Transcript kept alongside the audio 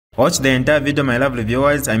Watch the entire video, my lovely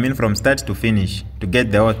viewers, I mean from start to finish, to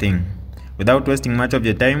get the whole thing. Without wasting much of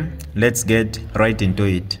your time, let's get right into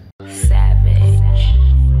it.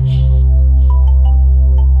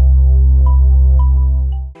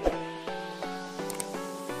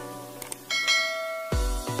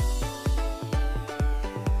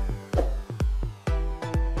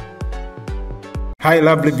 Hi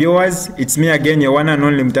lovely viewers, it's me again, your one and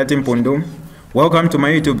only Mutati Mpundu. Welcome to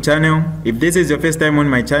my YouTube channel. If this is your first time on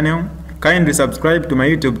my channel, kindly subscribe to my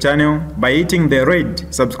YouTube channel by hitting the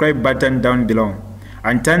red subscribe button down below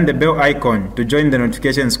and turn the bell icon to join the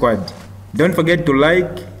notification squad. Don't forget to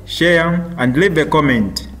like, share and leave a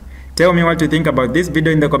comment. Tell me what you think about this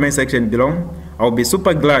video in the comment section below. I'll be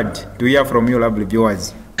super glad to hear from you lovely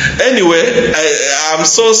viewers. Anyway, I'm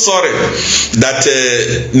so sorry that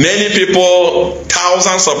many people,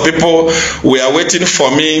 thousands of people were waiting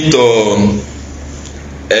for me to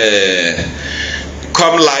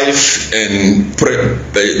come live and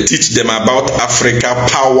teach them about Africa,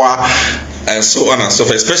 power, and so on and so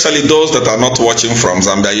forth, especially those that are not watching from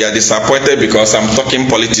Zambia. You are disappointed because I'm talking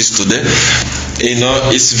politics today. You know,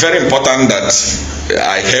 it's very important that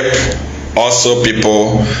I help also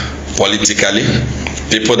people politically,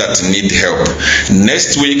 people that need help.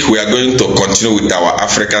 Next week we are going to continue with our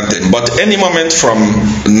African thing, but any moment from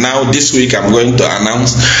now, this week, I'm going to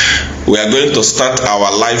announce we are going to start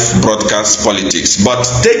our live broadcast politics. But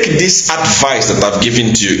take this advice that I've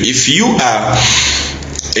given to you. If you are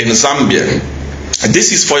in Zambia,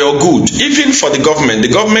 this is for your good, even for the government. The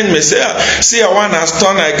government may say, see, one has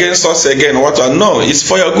turned against us again. What? No, it's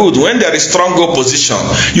for your good. When there is strong opposition,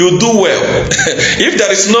 you do well. If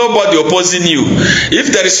there is nobody opposing you, if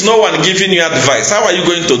there is no one giving you advice, how are you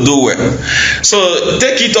going to do well? So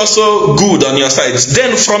take it also good on your side.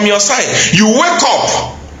 Then from your side, you wake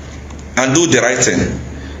up and do the right thing.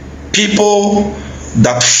 People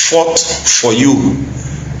that fought for you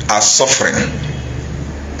are suffering.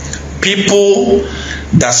 People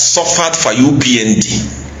that suffered for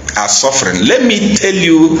UPND are suffering. Let me tell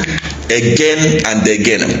you again and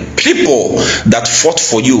again. People that fought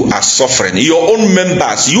for you are suffering. Your own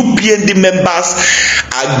members, UPND members,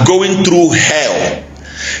 are going through hell.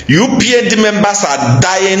 UPND members are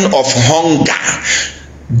dying of hunger.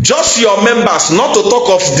 Just your members, not to talk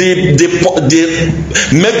of the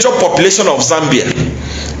major population of Zambia.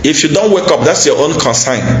 If you don't wake up, that's your own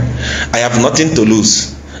concern. I have nothing to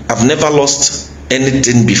lose. I've never lost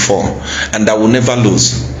anything before, and I will never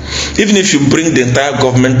lose. Even if you bring the entire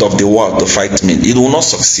government of the world to fight me, it will not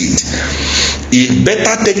succeed. You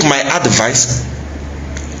better take my advice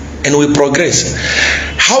and we progress.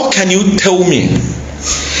 How can you tell me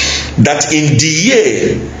that in the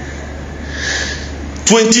year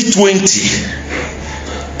 2020,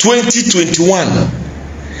 2021,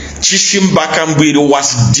 Kambwili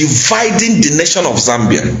was dividing the nation of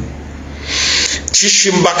Zambia?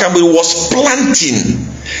 Kambwili was planting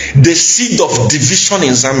the seed of division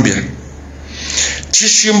in Zambia.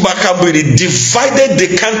 Kambwili divided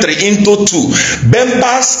the country into two: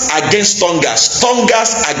 Bembas against Tongas,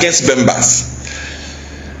 Tongas against Bembas.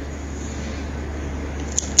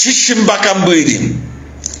 Kambwili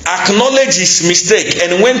acknowledged his mistake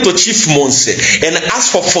and went to Chief Monse and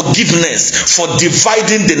asked for forgiveness for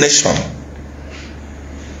dividing the nation.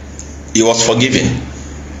 He was forgiven.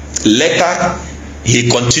 Later, he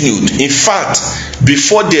continued. In fact,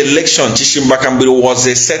 before the election, Kambwili was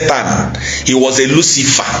a Satan. He was a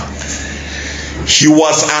Lucifer. He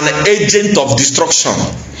was an agent of destruction.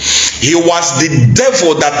 He was the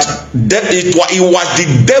devil he was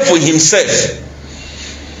the devil himself.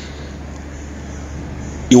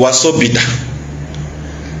 He was so bitter.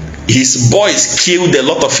 His boys killed a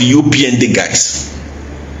lot of UPND guys.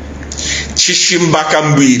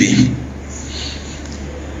 Kambwili,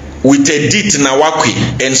 with Edith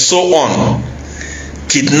Nawakwi and so on,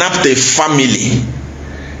 kidnapped a family,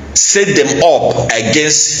 set them up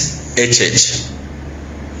against HH.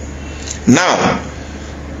 Now,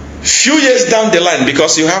 few years down the line,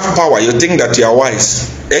 because you have power, you think that you are wise.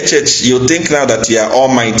 HH, you think now that you are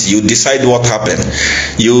almighty, you decide what happened.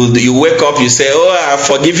 You wake up, you say, oh, I have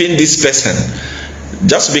forgiven this person.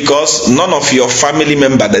 Just because none of your family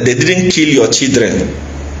member, they didn't kill your children,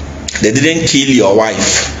 they didn't kill your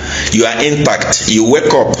wife, you are intact. You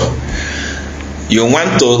wake up, you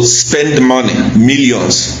want to spend money,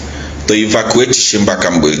 millions, to evacuate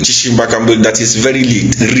Kambwili. Kambwili that is very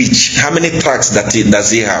rich. How many tracks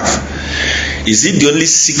does he have? Is he the only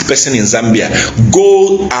sick person in Zambia?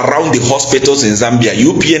 Go around the hospitals in Zambia.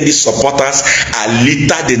 UPND supporters are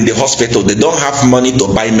littered in the hospital. They don't have money to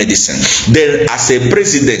buy medicine. Then as a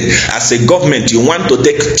president, as a government, you want to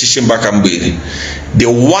take Chishimba Kambwili, the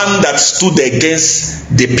one that stood against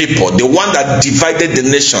the people, the one that divided the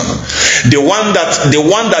nation, the one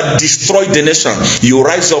that destroyed the nation. You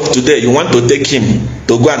rise up today, you want to take him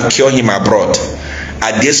to go and cure him abroad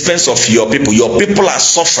at the expense of your people. Your people are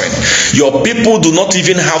suffering. Your people do not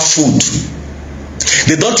even have food.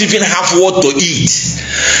 They don't even have what to eat.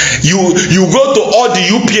 You go to all the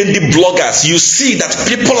UPND bloggers, you see that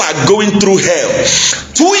people are going through hell.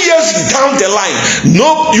 2 years down the line,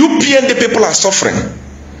 no UPND people are suffering.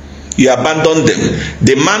 You abandon them.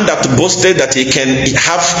 The man that boasted that he can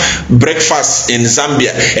have breakfast in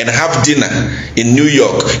Zambia and have dinner in New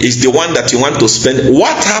York is the one that you want to spend.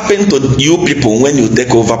 What happened to you people when you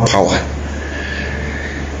take over power?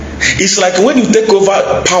 It's like when you take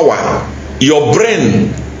over power, your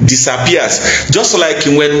brain disappears. Just like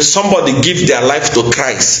when somebody gives their life to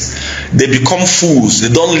Christ, they become fools. They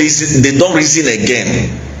don't reason again.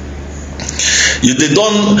 The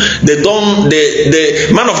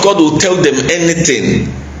man of God will tell them anything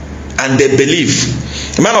and they believe.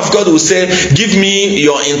 The man of God will say, give me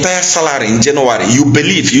your entire salary in January. You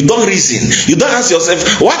believe. You don't reason. You don't ask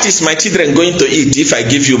yourself, what is my children going to eat if I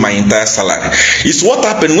give you my entire salary? It's what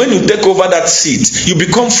happened when you take over that seat. You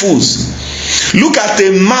become fools. Look at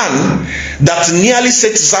a man that nearly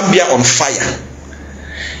set Zambia on fire.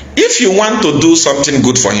 If you want to do something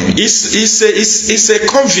good for him, he's a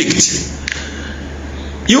convict.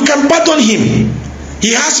 You can pardon him.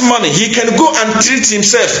 He has money. He can go and treat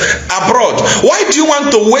himself abroad. Why do you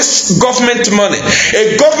want to waste government money?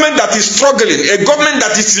 A government that is struggling, a government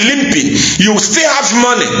that is limping, you still have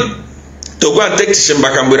money to go and take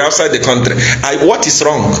Chishimba Kambwili outside the country. What is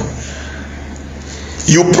wrong?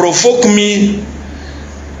 You provoke me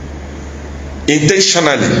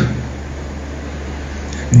intentionally.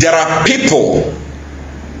 There are people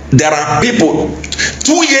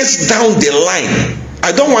 2 years down the line.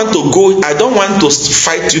 I don't want to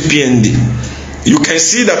fight UPND. You can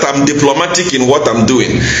see that I'm diplomatic in what I'm doing.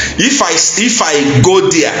 If I go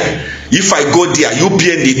there,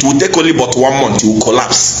 UPND, it will take only but 1 month, it will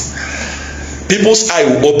collapse. People's eye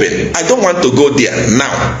will open. I don't want to go there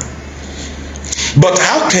now. But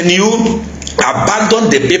how can you abandon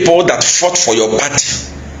the people that fought for your party?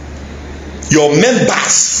 Your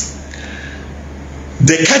members.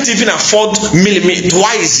 They can't even afford meal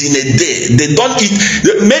twice in a day. They don't eat.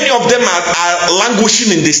 Many of them are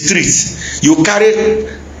languishing in the streets. You carry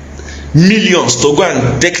millions to go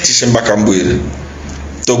and take Chishimba Kambwili,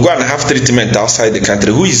 to go and have treatment outside the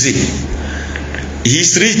country. Who is he?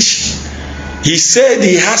 He's rich. He said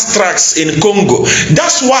he has tracks in Congo.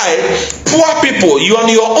 That's why poor people, you on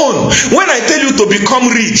your own. When I tell you to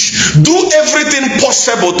become rich, do everything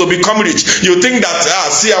possible to become rich. You think that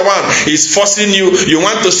Seer is forcing you. You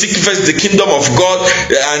want to seek first the kingdom of God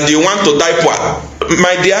and you want to die poor.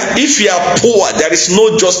 My dear, if you are poor, there is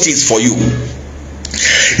no justice for you.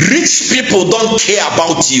 Rich people don't care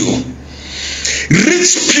about you.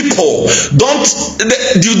 Rich people don't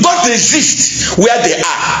exist where they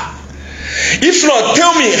are. If not,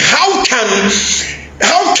 tell me, how can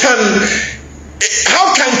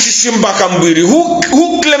Chishimba Kambwili,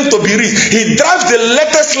 who claimed to be rich, he drives the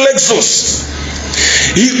latest Lexus,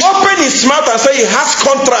 he opened his mouth and said he has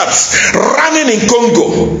contracts running in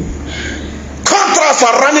Congo. Contracts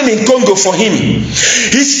are running in Congo for him.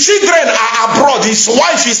 His children are abroad. His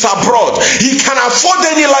wife is abroad. He can afford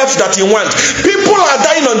any life that he wants. People are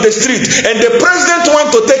dying on the street and the president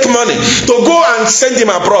wants to take money to go and send him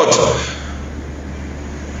abroad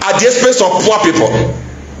at the expense of poor people.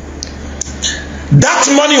 That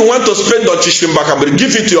money you want to spend on Chishimba Kambwili,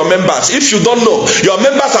 give it to your members. If you don't know, your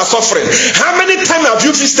members are suffering. How many times have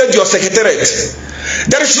you visited your secretariat?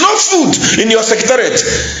 There is no food in your secretariat.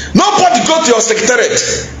 Nobody go to your secretariat.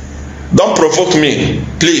 Don't provoke me,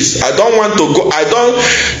 please. I don't want to go.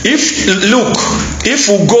 If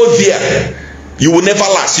we go there, you will never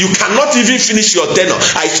last. You cannot even finish your tenure.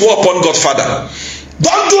 I swear upon God, Father.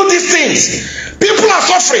 Don't do these things. People are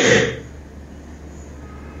suffering.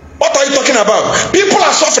 What are you talking about? People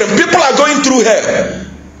are suffering. People are going through hell.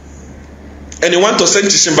 And you want to send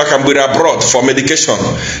Chishimba Kambwili abroad for medication.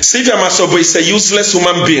 Silvia Masebo is a useless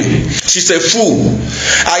human being. She's a fool.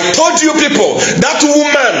 I told you people, that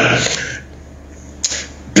woman,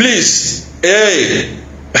 please,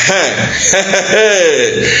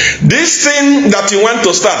 this thing that you want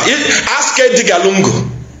to start, ask Eddie Galungu.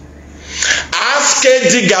 Ask ask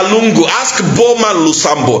Edi Galungu, ask Bowman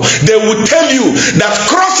Lusambo. They will tell you that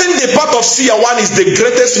crossing the path of Seer 1 is the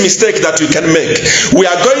greatest mistake that we can make. We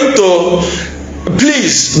are going to,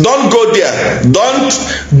 please don't go there. Don't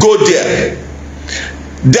go there.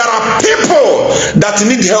 There are people that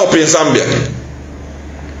need help in Zambia.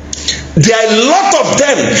 There are a lot of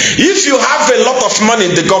them. If you have a lot of money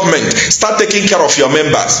in the government, start taking care of your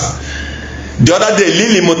members. The other day,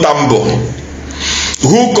 Lili Mutambo,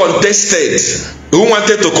 who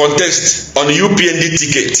wanted to contest on UPND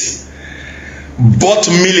ticket, bought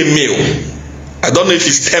meal. I don't know if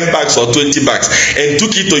it's 10 bags or 20 bags, and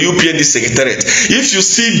took it to UPND secretariat. If you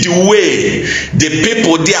see the way the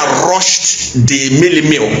people there rushed the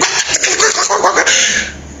meal.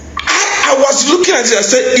 I was looking at it, I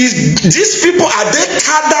said, these people, are they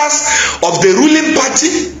cadres of the ruling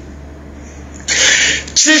party?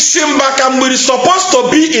 Chishimba Kambwili is supposed to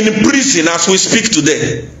be in prison as we speak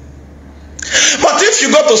today. But if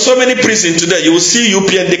you go to so many prisons today, you will see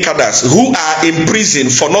UPND cadres who are in prison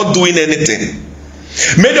for not doing anything.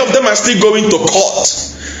 Many of them are still going to court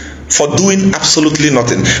for doing absolutely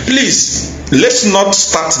nothing. Please, let's not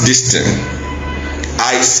start this thing.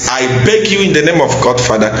 I beg you in the name of God,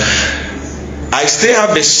 Father, I still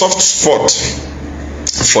have a soft spot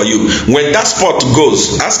for you. When that spot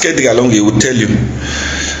goes, ask Eddie Galungu, he will tell you.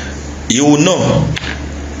 You will know.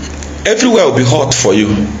 Everywhere will be hot for you.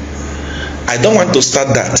 I don't want to start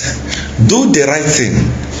that. Do the right thing.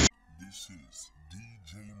 This is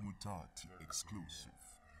DJ Mutati exclusive.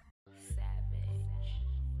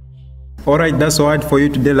 Alright, that's all for you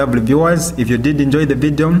today, lovely viewers. If you did enjoy the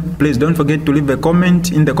video, please don't forget to leave a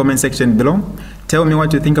comment in the comment section below. Tell me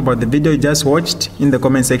what you think about the video you just watched in the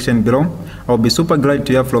comment section below. I'll be super glad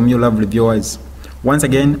to hear from you, lovely viewers. Once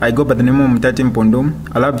again, I go by the name of Mutati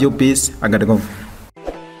Mpundu. I love you, peace, I gotta go.